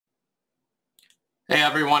Hey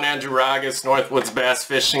everyone, Andrew Ragas, Northwoods Bass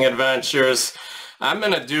Fishing Adventures. I'm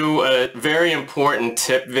going to do a very important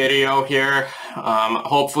tip video here.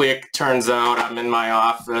 Hopefully it turns out I'm in my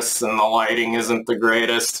office and the lighting isn't the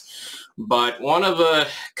greatest. But one of the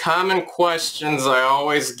common questions I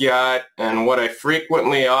always get, and what I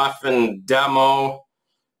frequently often demo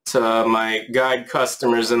to my guide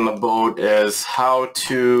customers in the boat, is how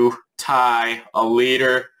to tie a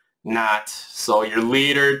leader knot. So your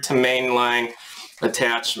leader to mainline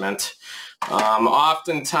attachment.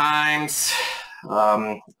 Oftentimes,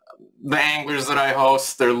 the anglers that I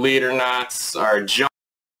host, their leader knots are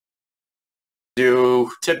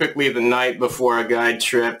typically the night before a guide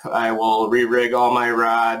trip. I will re-rig all my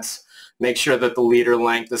rods, make sure that the leader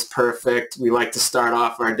length is perfect. We like to start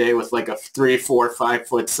off our day with like a 3, 4, 5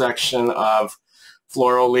 foot section of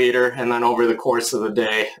fluoro leader, and then over the course of the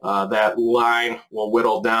day that line will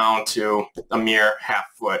whittle down to a mere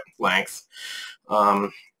half-foot length.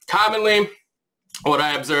 Commonly, what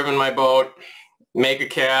I observe in my boat, make a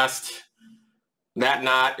cast, that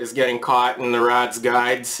knot is getting caught in the rod's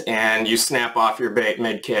guides, and you snap off your bait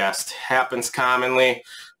mid-cast. Happens commonly.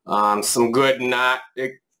 Some good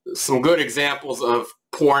examples of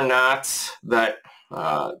poor knots that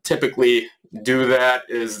typically do that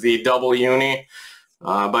is the double uni.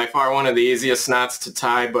 By far one of the easiest knots to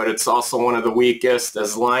tie, but it's also one of the weakest.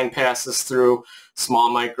 As line passes through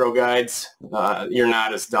small micro guides, your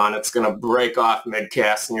knot is done. It's going to break off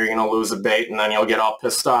mid-cast and you're going to lose a bait, and then you'll get all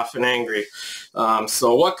pissed off and angry.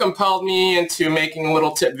 So what compelled me into making a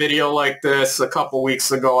little tip video like this? A couple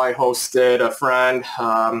weeks ago I hosted a friend,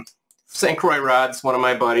 St. Croix Rods, one of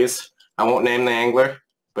my buddies. I won't name the angler,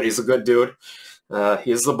 but he's a good dude.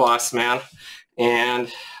 He's the boss man.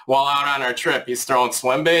 And while out on our trip, he's throwing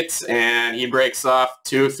swim baits, and he breaks off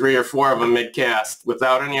 2, 3, or 4 of them mid-cast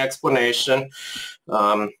without any explanation.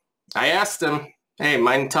 I asked him, hey,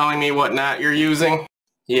 mind telling me what knot you're using?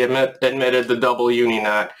 He admitted the double uni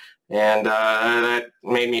knot, and that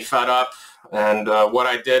made me fed up. And what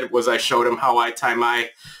I did was I showed him how I tie my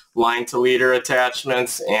line to leader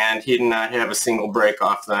attachments, and he did not have a single break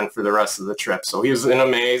off then for the rest of the trip. So he was in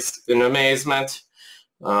amazement.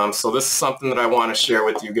 So this is something that I want to share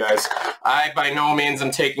with you guys. I by no means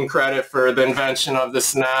am taking credit for the invention of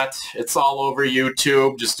this knot. It's all over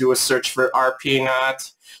YouTube. Just do a search for RP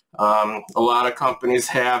knot. A lot of companies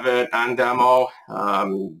have it on demo,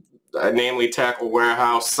 namely Tackle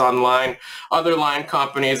Warehouse, Sunline. Other line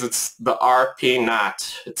companies, it's the RP knot.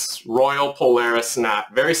 It's Royal Polaris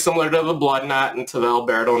knot. Very similar to the blood knot and to the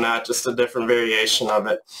Alberto knot, just a different variation of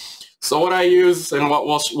it. So what I use and what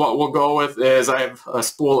we'll go with is I have a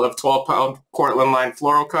spool of 12-pound Cortland line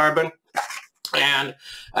fluorocarbon, and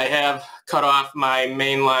I have cut off my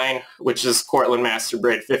main line, which is Cortland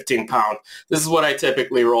Masterbraid 15-pound. This is what I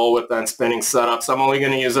typically roll with on spinning setups. I'm only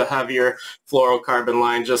going to use a heavier fluorocarbon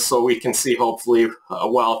line just so we can see hopefully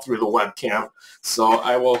well through the webcam. So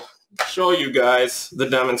I will show you guys the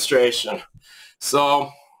demonstration. So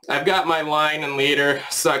I've got my line and leader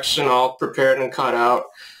section all prepared and cut out.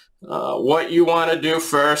 What you want to do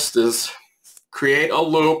first is create a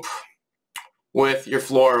loop with your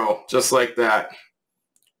fluoro, just like that.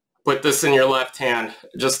 Put this in your left hand,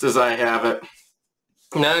 just as I have it.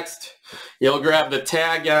 Next, you'll grab the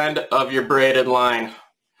tag end of your braided line.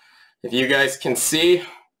 If you guys can see,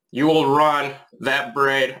 you will run that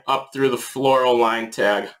braid up through the fluoro line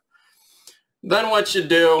tag. Then what you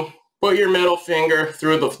do, put your middle finger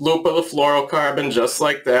through the loop of the fluorocarbon, just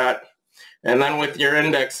like that. And then with your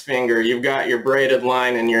index finger, you've got your braided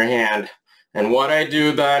line in your hand. And what I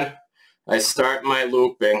do then, I start my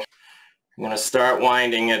looping. I'm going to start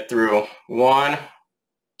winding it through 1,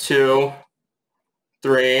 2,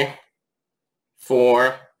 3,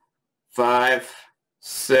 4, 5,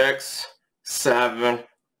 6, 7,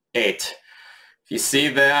 8. If you see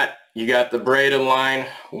that, you got the braided line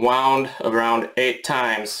wound around 8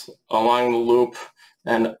 times along the loop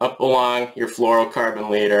and up along your fluorocarbon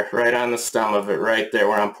leader, right on the stem of it, right there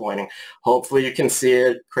where I'm pointing. Hopefully you can see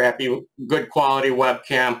it. Crappy, good quality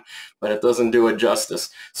webcam, but it doesn't do it justice.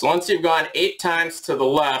 So once you've gone 8 times to the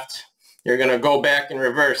left, you're going to go back in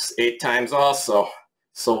reverse 8 times also.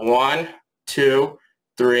 So 1, 2,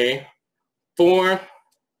 3, 4,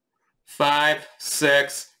 5,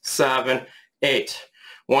 6, 7, 8.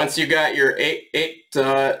 Once you got your 8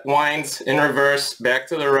 winds in reverse back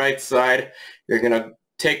to the right side, you're going to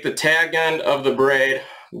take the tag end of the braid,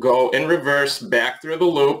 go in reverse back through the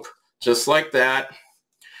loop, just like that.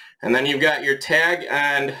 And then you've got your tag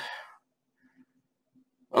end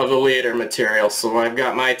of the leader material. So I've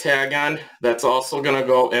got my tag end that's also going to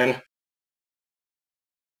go in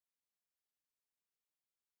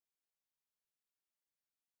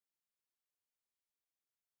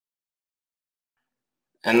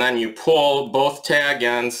and then you pull both tag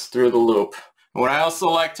ends through the loop. And what I also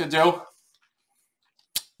like to do,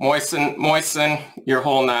 moisten your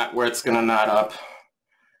whole knot where it's going to knot up.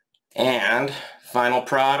 And final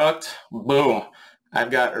product, boom,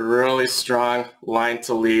 I've got a really strong line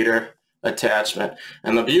to leader attachment.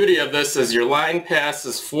 And the beauty of this is your line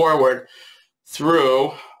passes forward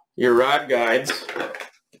through your rod guides.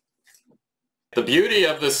 The beauty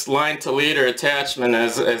of this line to leader attachment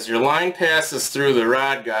is as your line passes through the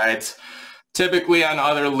rod guides, typically on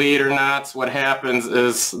other leader knots what happens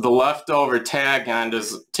is the leftover tag end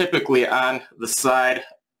is typically on the side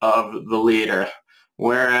of the leader.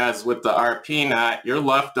 Whereas with the RP knot, your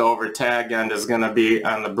leftover tag end is going to be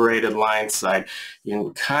on the braided line side. You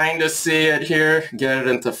can kind of see it here, get it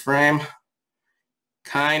into frame.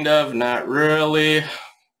 Kind of, not really.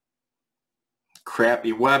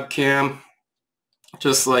 Crappy webcam.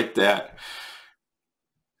 Just like that.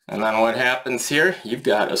 And then what happens here? You've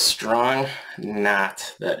got a strong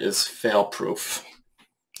knot that is fail-proof.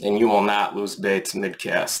 And you will not lose baits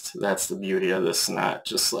mid-cast. That's the beauty of this knot,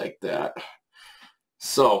 just like that.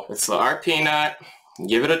 So, it's the RP knot.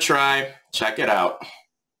 Give it a try. Check it out.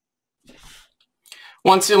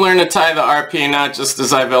 Once you learn to tie the RP knot, just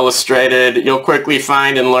as I've illustrated, you'll quickly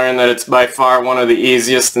find and learn that it's by far one of the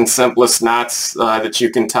easiest and simplest knots that you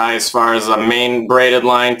can tie as far as a main braided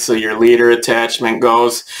line to your leader attachment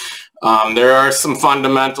goes. There are some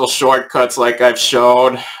fundamental shortcuts like I've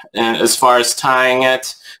showed and as far as tying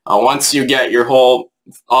it. Once you get your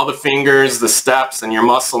all the fingers, the steps, and your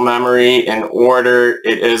muscle memory in order,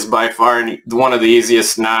 it is by far one of the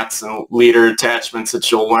easiest knots and leader attachments that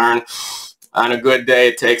you'll learn. On a good day,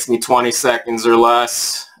 it takes me 20 seconds or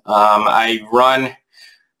less. I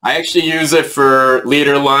actually use it for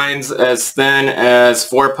leader lines as thin as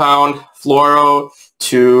 4-pound fluoro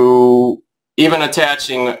to even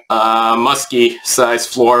attaching musky size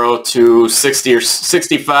fluoro to 60 or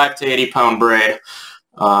 65 to 80-pound braid.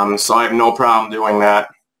 So I have no problem doing that.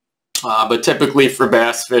 But typically for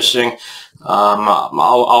bass fishing,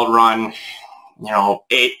 I'll run,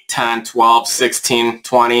 8, 10, 12, 16,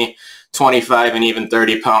 20, 25, and even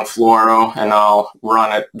 30-pound fluoro, and I'll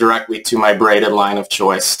run it directly to my braided line of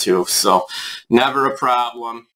choice too. So never a problem.